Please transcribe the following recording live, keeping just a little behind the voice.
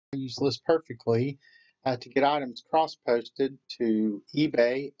use List Perfectly to get items cross-posted to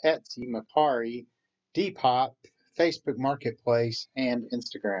eBay, Etsy, Mercari, Depop, Facebook Marketplace, and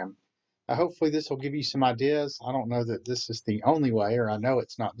Instagram. Hopefully this will give you some ideas. I don't know that this is the only way, or I know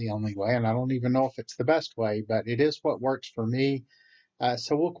it's not the only way, and I don't even know if it's the best way, but it is what works for me.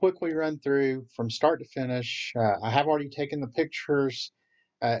 So we'll quickly run through from start to finish. I have already taken the pictures,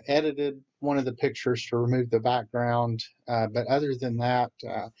 edited one of the pictures to remove the background, but other than that,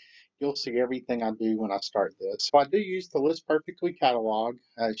 you'll see everything I do when I start this. So I do use the List Perfectly catalog,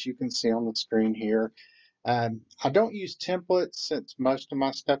 as you can see on the screen here. I don't use templates since most of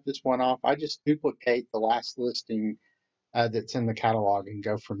my stuff is one-off. I just duplicate the last listing that's in the catalog and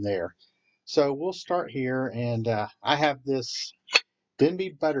go from there. So we'll start here, and I have this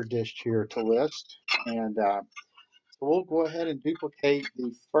Denby butter dish here to list, and so we'll go ahead and duplicate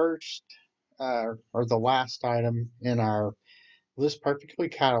the first or the last item in our List Perfectly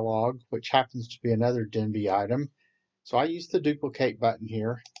catalog, which happens to be another Denby item. So I use the duplicate button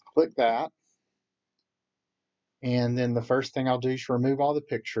here, click that, and then the first thing I'll do is remove all the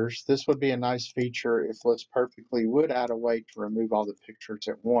pictures. This would be a nice feature if List Perfectly would add a way to remove all the pictures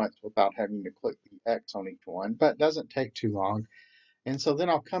at once without having to click the X on each one, but it doesn't take too long. And so then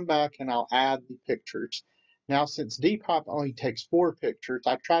I'll come back and I'll add the pictures. Now, since Depop only takes 4 pictures,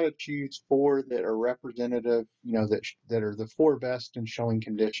 I try to choose 4 that are representative, that are the 4 best in showing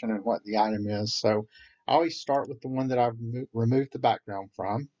condition and what the item is. So I always start with the one that I've removed the background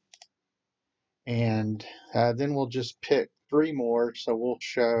from. And then we'll just pick 3 more. So we'll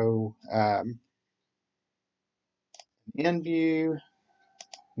show in view.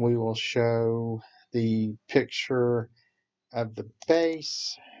 We will show the picture of the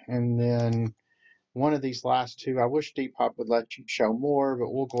base, and then one of these last 2, I wish Depop would let you show more,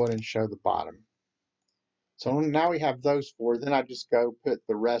 but we'll go ahead and show the bottom. So now we have those 4. Then I just go put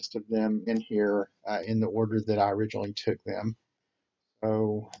the rest of them in here in the order that I originally took them.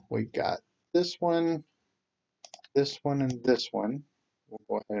 So we've got this one, and this one. We'll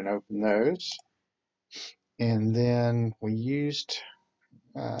go ahead and open those. And then we used,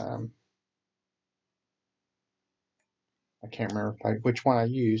 I can't remember which one I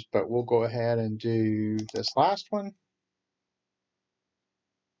used, but we'll go ahead and do this last one.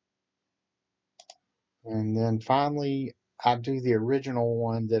 And then finally, I do the original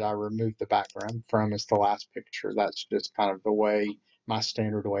one that I removed the background from as the last picture. That's just kind of the way, my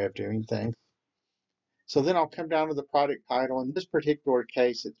standard way of doing things. So then I'll come down to the product title. In this particular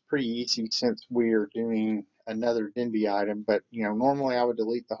case, it's pretty easy since we're doing another Denby item, but normally I would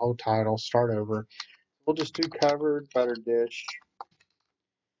delete the whole title, start over. We'll just do covered butter dish.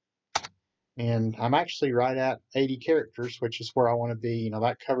 And I'm actually right at 80 characters, which is where I want to be.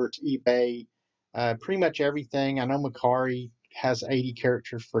 That covers eBay, pretty much everything. I know Mercari has 80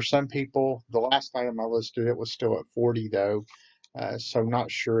 characters for some people. The last item I listed, it was still at 40 though. So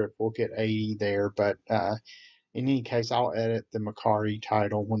not sure if we'll get 80 there, but in any case, I'll edit the Mercari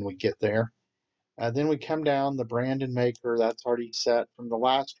title when we get there. Then we come down, the brand and maker, that's already set from the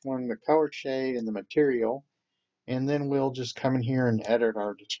last one, the color shade and the material. And then we'll just come in here and edit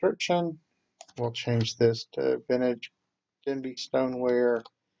our description. We'll change this to vintage Denby stoneware.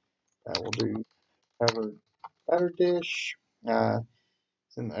 We'll do covered butter dish.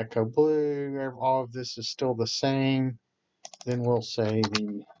 It's in the Echo Blue. All of this is still the same. Then we'll say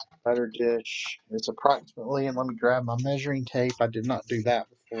the butter dish is approximately, and let me grab my measuring tape. I did not do that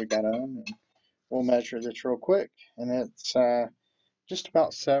before we got on. And we'll measure this real quick. And it's just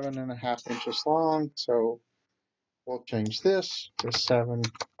about 7.5 inches long. So we'll change this to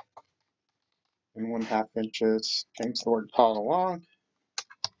 7.5 inches. Change the word tall along.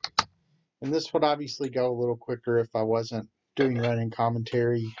 And this would obviously go a little quicker if I wasn't doing running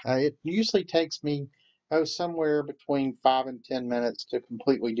commentary. It usually takes me somewhere between 5 and 10 minutes to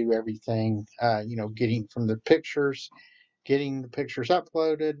completely do everything. Getting from the pictures, getting the pictures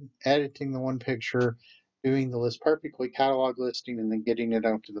uploaded, editing the one picture, doing the List Perfectly catalog listing, and then getting it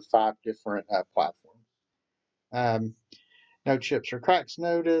onto the 5 different platforms. No chips or cracks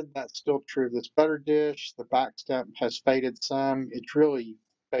noted. That's still true of this butter dish. The back step has faded some. It's really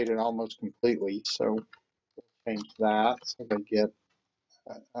faded almost completely, so we'll change that so they get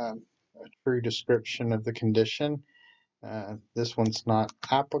a true description of the condition. This one's not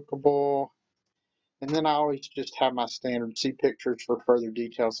applicable. And then I always just have my standard see pictures for further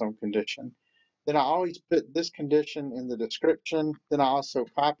details on condition. Then I always put this condition in the description. Then I also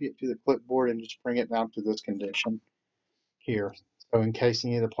copy it to the clipboard and just bring it down to this condition here. So in case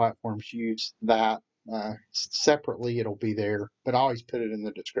any of the platforms use that separately, it'll be there, but I always put it in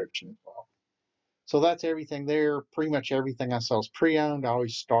the description as well. So that's everything there. Pretty much everything I sell is pre-owned. I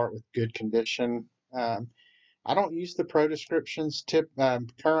always start with good condition. I don't use the pro descriptions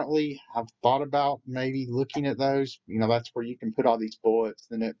currently. I've thought about maybe looking at those. That's where you can put all these bullets,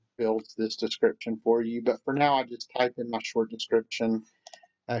 then it builds this description for you. But for now, I just type in my short description.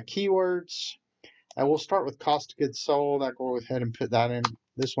 Keywords. We'll start with cost of goods sold. I go ahead and put that in.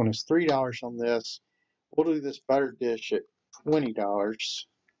 This one is $3 on this. We'll do this butter dish at $20.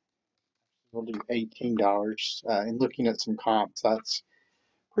 We'll do $18. And looking at some comps, that's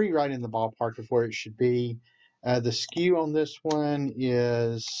pretty right in the ballpark of where it should be. The SKU on this one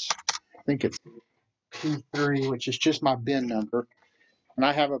is, I think it's P3, which is just my bin number. And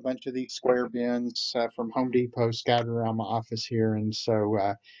I have a bunch of these square bins from Home Depot scattered around my office here. And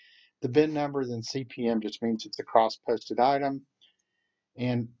so the bin number, then CPM just means it's a cross-posted item.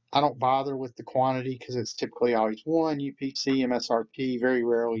 And I don't bother with the quantity because it's typically always one, UPC, MSRP, very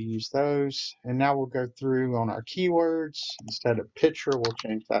rarely use those. And now we'll go through on our keywords. Instead of picture, we'll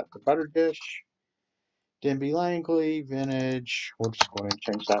change that to butter dish. Denby Langley, vintage, we'll just go ahead and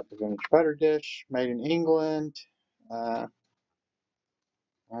change that to vintage butter dish. Made in England. I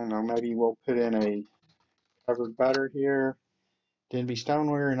don't know, maybe we'll put in a covered butter here. Denby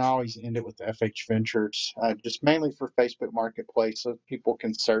Stoneware, and I always end it with FH Ventures, just mainly for Facebook Marketplace, so people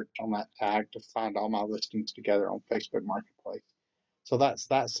can search on that tag to find all my listings together on Facebook Marketplace. So that's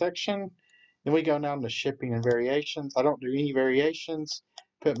that section. Then we go down to shipping and variations. I don't do any variations.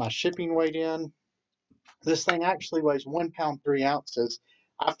 Put my shipping weight in. This thing actually weighs 1 pound 3 ounces.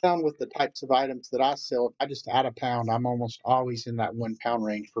 I found with the types of items that I sell, if I just add a pound, I'm almost always in that 1 pound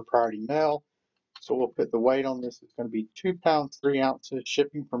range for priority mail. So we'll put the weight on this. It's going to be 2 pounds 3 ounces.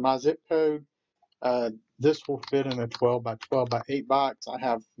 Shipping from my zip code. This will fit in a 12 by 12 by 8 box. I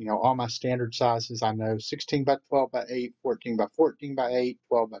have, all my standard sizes. I know 16 by 12 by 8, 14 by 14 by 8,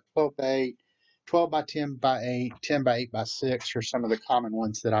 12 by 12 by 8, 12 by 10 by 8, 10 by 8 by 6 are some of the common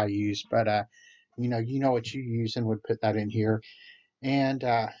ones that I use. But, you know what you use and would put that in here. And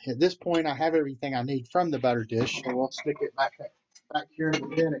at this point, I have everything I need from the butter dish. So we'll stick it back here in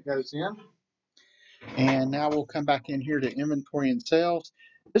the bin it goes in. And now we'll come back in here to inventory and sales.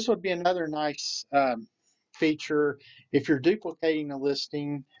 This would be another nice feature. If you're duplicating a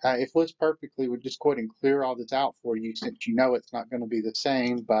listing, if List Perfectly would just go ahead and clear all this out for you, since you know it's not going to be the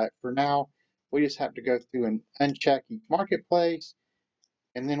same. But for now, we just have to go through and uncheck each marketplace.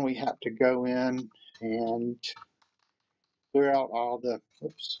 And then we have to go in and clear out all the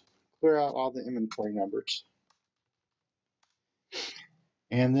inventory numbers.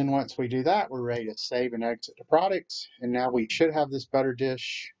 And then once we do that, we're ready to save and exit the products. And now we should have this butter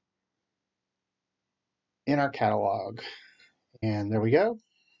dish in our catalog. And there we go.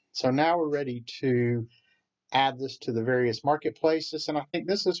 So now we're ready to add this to the various marketplaces. And I think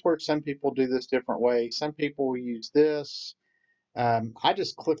this is where some people do this different ways. Some people will use this. I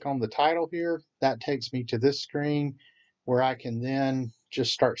just click on the title here. That takes me to this screen where I can then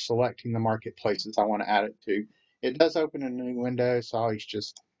just start selecting the marketplaces I want to add it to. It does open a new window, so I always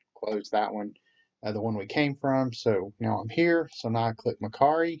just close that one, the one we came from. So now I'm here. So now I click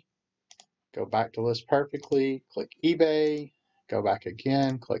Mercari, go back to List Perfectly, click eBay, go back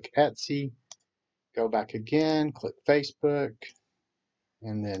again, click Etsy, go back again, click Facebook,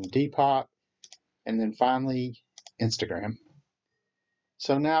 and then Depop, and then finally Instagram.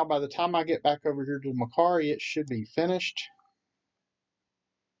 So now by the time I get back over here to Mercari, it should be finished.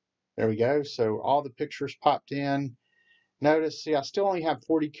 There we go. So all the pictures popped in. Notice, see, I still only have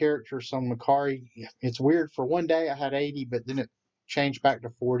 40 characters on Mercari. It's weird. For one day I had 80, but then it changed back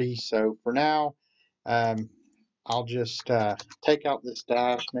to 40. So for now, I'll just take out this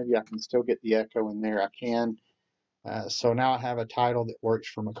dash. Maybe I can still get the echo in there. I can. So now I have a title that works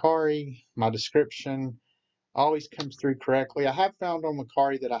for Mercari. My description always comes through correctly. I have found on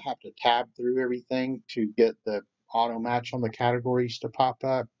Mercari that I have to tab through everything to get the auto match on the categories to pop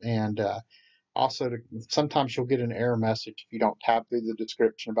up. And also, sometimes you'll get an error message if you don't tab through the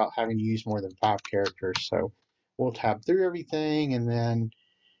description about having to use more than 5 characters. So we'll tab through everything, and then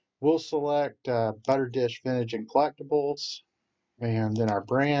we'll select Butter Dish Vintage and Collectibles. And then our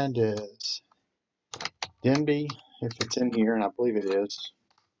brand is Denby, if it's in here, and I believe it is.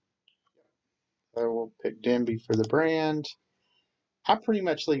 So we'll pick Denby for the brand. I pretty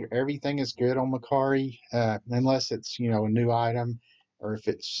much leave everything is good on Mercari, unless it's, a new item, or if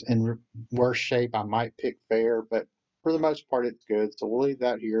it's in worse shape, I might pick fair, but for the most part, it's good. So we'll leave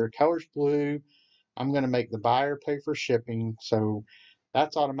that here. Color's blue. I'm going to make the buyer pay for shipping. So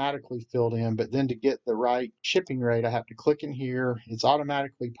that's automatically filled in, but then to get the right shipping rate, I have to click in here. It's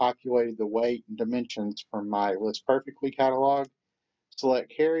automatically populated the weight and dimensions from my List Perfectly catalog.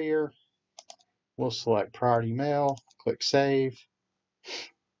 Select carrier. We'll select priority mail, click save.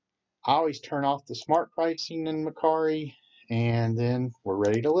 I always turn off the smart pricing in Mercari, and then we're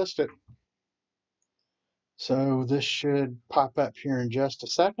ready to list it. So this should pop up here in just a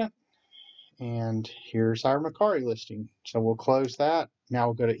second. And here's our Mercari listing. So we'll close that. Now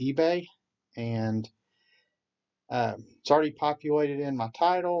we'll go to eBay, and it's already populated in my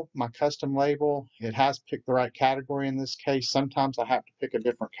title, my custom label. It has picked the right category in this case. Sometimes I have to pick a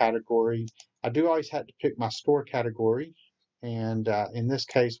different category. I do always have to pick my store category. And in this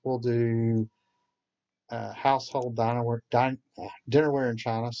case, we'll do household dinnerware in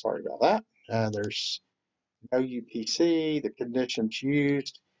China. Sorry about that. There's no UPC, the conditions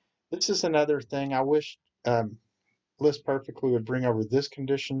used. This is another thing I wish List Perfectly would bring over this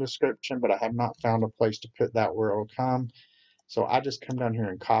condition description, but I have not found a place to put that where it will come. So I just come down here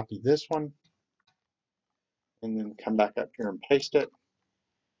and copy this one and then come back up here and paste it.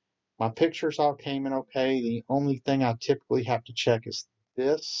 My pictures all came in okay. The only thing I typically have to check is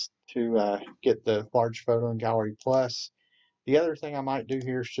this to get the large photo in Gallery Plus. The other thing I might do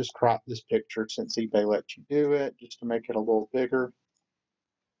here is just crop this picture since eBay lets you do it, just to make it a little bigger.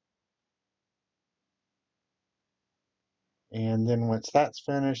 And then once that's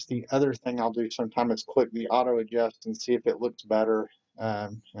finished, the other thing I'll do sometime is click the auto adjust and see if it looks better.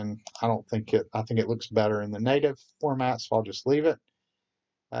 And I think it looks better in the native format, so I'll just leave it.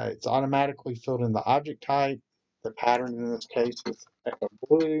 It's automatically filled in the object type. The pattern in this case is Echo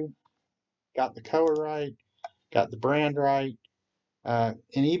Blue. Got the color right, got the brand right.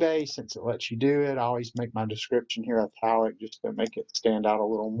 In eBay, since it lets you do it, I always make my description here italic just to make it stand out a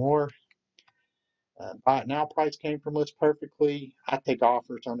little more. Buy it now price came from List Perfectly. I take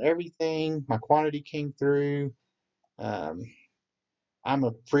offers on everything. My quantity came through. Um, I'm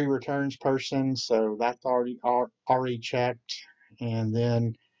a free returns person, so that's already checked. And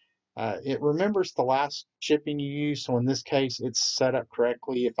then it remembers the last shipping you used. So in this case, it's set up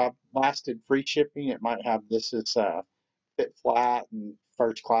correctly. If I lasted free shipping, it might have this as fit flat and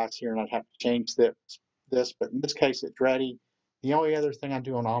first class here, and I'd have to change this. But in this case, it's ready. The only other thing I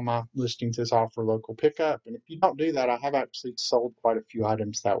do on all my listings is offer local pickup. And if you don't do that, I have actually sold quite a few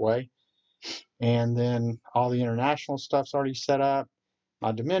items that way. And then all the international stuff's already set up.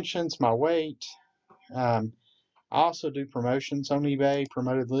 My dimensions, my weight. I also do promotions on eBay,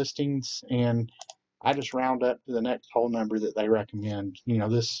 promoted listings, and I just round up to the next whole number that they recommend.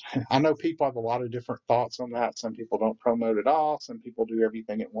 I know people have a lot of different thoughts on that. Some people don't promote at all. Some people do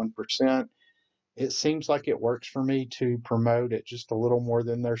everything at 1%. It seems like it works for me to promote at just a little more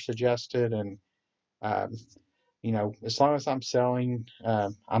than they're suggested. And, um, as long as I'm selling,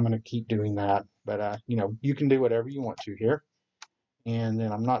 I'm going to keep doing that. But, you can do whatever you want to here. And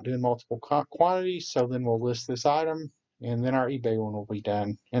then I'm not doing multiple quantities. So then we'll list this item, and then our eBay one will be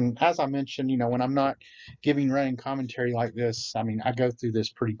done. And as I mentioned, when I'm not giving running commentary like this, I go through this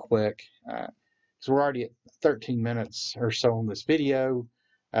pretty quick. So we're already at 13 minutes or so on this video.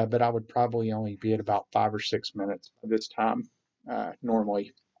 But I would probably only be at about 5 or 6 minutes by this time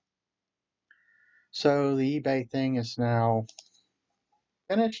normally. So the eBay thing is now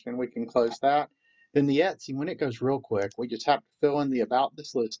finished, and we can close that. Then the Etsy, when it goes real quick, we just have to fill in the about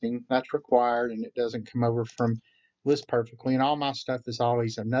this listing. That's required, and it doesn't come over from List Perfectly. And all my stuff is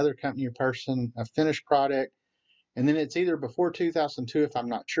always another company or person, a finished product, and then it's either before 2002 if I'm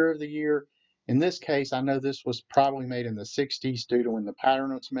not sure of the year. In this case, I know this was probably made in the 60s due to when the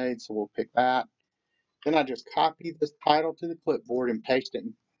pattern was made, so we'll pick that. Then I just copy this title to the clipboard and paste it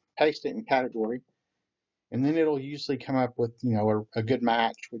in category. And then it'll usually come up with, a good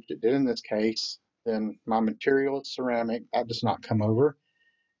match, which it did in this case. Then my material is ceramic. That does not come over.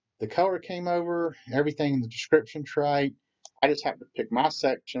 The color came over. Everything in the description's right. I just have to pick my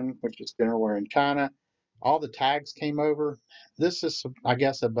section, which is dinnerware in China. All the tags came over. This is, I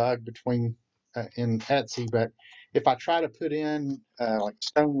guess, a bug between in Etsy, but if I try to put in like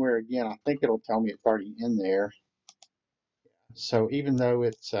stoneware again, I think it'll tell me it's already in there. So even though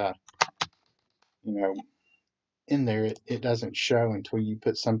it's, in there, it doesn't show until you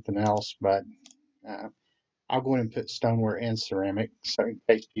put something else. But I'll go ahead and put stoneware and ceramic, so in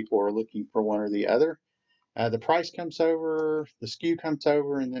case people are looking for one or the other. The price comes over, the SKU comes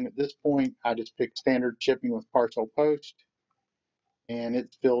over, and then at this point, I just pick standard shipping with parcel post, and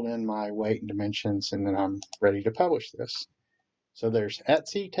it's filled in my weight and dimensions, and then I'm ready to publish this. So there's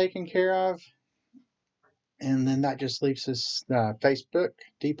Etsy taken care of, and then that just leaves us Facebook,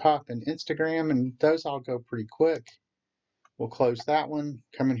 Depop, and Instagram, and those all go pretty quick. We'll close that one,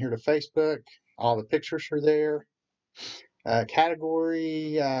 come in here to Facebook, all the pictures are there.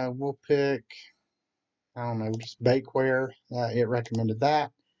 Category, we'll pick, I don't know, just bakeware. It recommended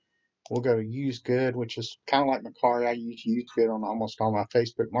that. We'll go to use good, which is kind of like Mercari. I use good on almost all my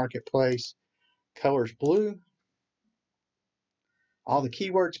Facebook Marketplace. Color's blue. All the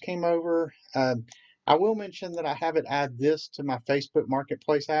keywords came over. I will mention that I haven't added this to my Facebook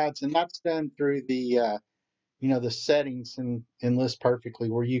Marketplace ads, and that's done through the the settings in List Perfectly,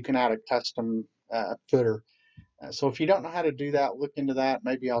 where you can add a custom footer. So if you don't know how to do that, look into that.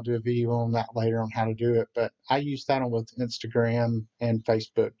 Maybe I'll do a video on that later on how to do it. But I use that on with Instagram and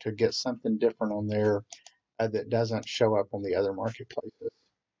Facebook to get something different on there that doesn't show up on the other marketplaces.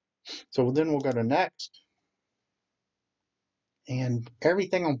 So then we'll go to next. And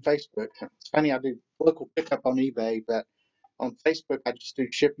everything on Facebook. It's funny, I do local pickup on eBay, but on Facebook, I just do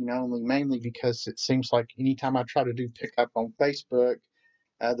shipping only, mainly because it seems like anytime I try to do pickup on Facebook,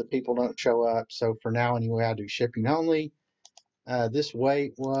 the people don't show up. So for now, anyway, I do shipping only. This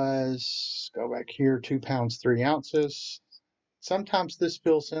weight was, go back here, 2 pounds, 3 ounces. Sometimes this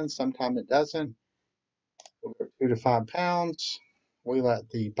fills in, sometimes it doesn't. Over 2 to 5 pounds. We let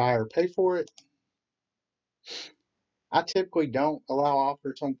the buyer pay for it. I typically don't allow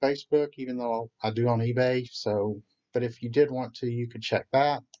offers on Facebook, even though I do on eBay. So, but if you did want to, you could check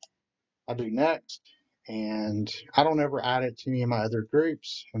that. I do next, and I don't ever add it to any of my other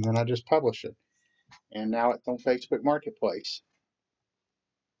groups, and then I just publish it. And now it's on Facebook Marketplace.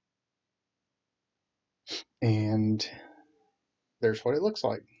 And there's what it looks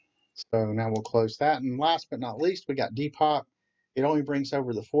like. So now we'll close that. And last but not least, we got Depop. It only brings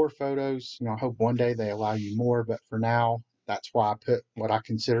over the 4 photos. I hope one day they allow you more, but for now, that's why I put what I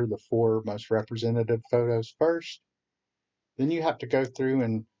consider the 4 most representative photos first. Then you have to go through,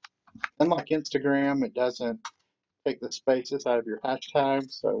 and unlike Instagram, it doesn't take the spaces out of your hashtag.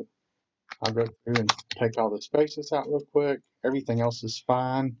 So I'll go through and take all the spaces out real quick. Everything else is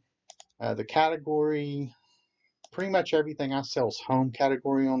fine. The category, pretty much everything I sell is home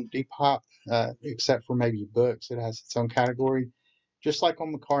category on Depop, except for maybe books. It has its own category. Just like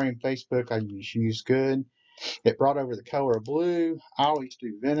on Mercari and Facebook, I use good. It brought over the color of blue. I always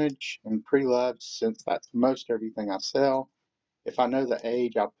do vintage and pre-loved, since that's most everything I sell. If I know the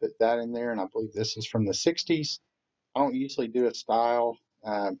age, I'll put that in there, and I believe this is from the 60s. I don't usually do a style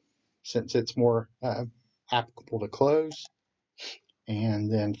since it's more applicable to clothes.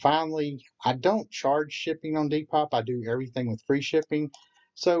 And then finally, I don't charge shipping on Depop. I do everything with free shipping.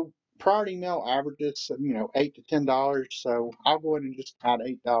 So priority mail averages, $8 to $10. So I'll go ahead and just add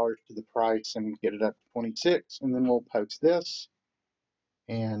 $8 to the price and get it up to 26. And then we'll post this.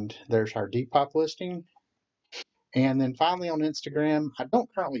 And there's our Depop listing. And then finally on Instagram, I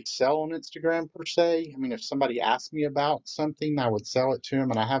don't currently sell on Instagram per se. I mean, if somebody asked me about something, I would sell it to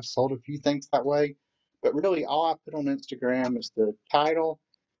them, and I have sold a few things that way. But really, all I put on Instagram is the title.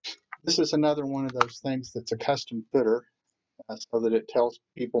 This is another one of those things that's a custom footer, so that it tells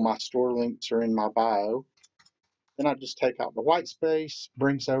people my store links are in my bio. Then I just take out the white space,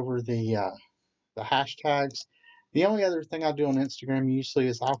 brings over the hashtags. The only other thing I do on Instagram usually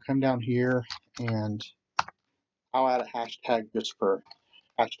is I'll come down here and I'll add a hashtag just for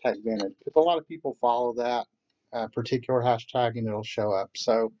hashtag vintage, because a lot of people follow that particular hashtag and it'll show up.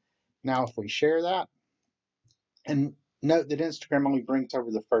 So now if we share that, and note that Instagram only brings over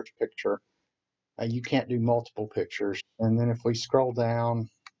the first picture. You can't do multiple pictures. And then if we scroll down,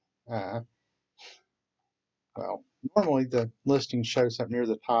 well, normally the listing shows up near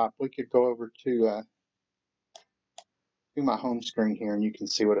the top. We could go over to my home screen here, and you can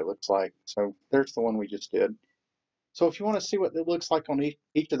see what it looks like. So there's the one we just did. So if you want to see what it looks like on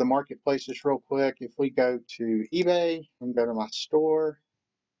each of the marketplaces real quick, if we go to eBay and go to my store,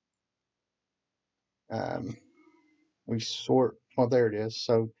 we sort, well, there it is.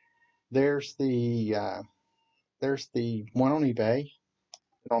 So there's the one on eBay.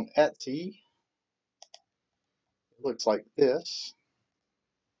 And on Etsy, it looks like this.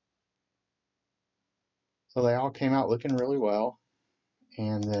 So they all came out looking really well.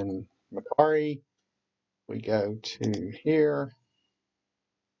 And then Mercari, we go to here.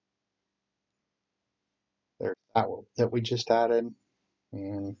 There's that one that we just added.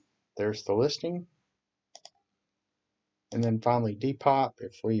 And there's the listing. And then finally Depop,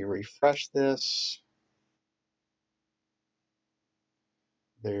 if we refresh this,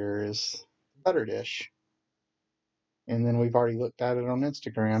 there's Butter Dish. And then we've already looked at it on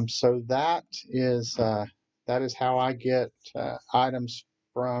Instagram. So that is how I get items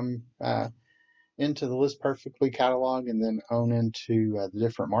from into the List Perfectly catalog and then on into the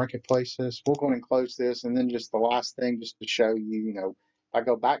different marketplaces. We'll go ahead and close this, and then just the last thing, just to show you, if I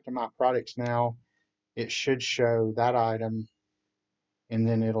go back to my products now, it should show that item, and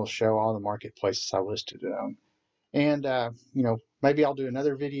then it'll show all the marketplaces I listed it on. And maybe I'll do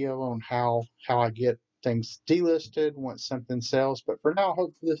another video on how I get things delisted once something sells. But for now,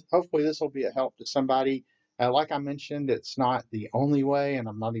 hopefully this will be a help to somebody. Like I mentioned, it's not the only way, and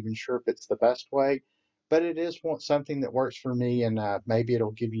I'm not even sure if it's the best way, but it is something that works for me, and maybe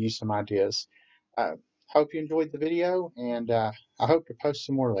it'll give you some ideas. Uh, Hope you enjoyed the video, and I hope to post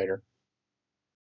some more later.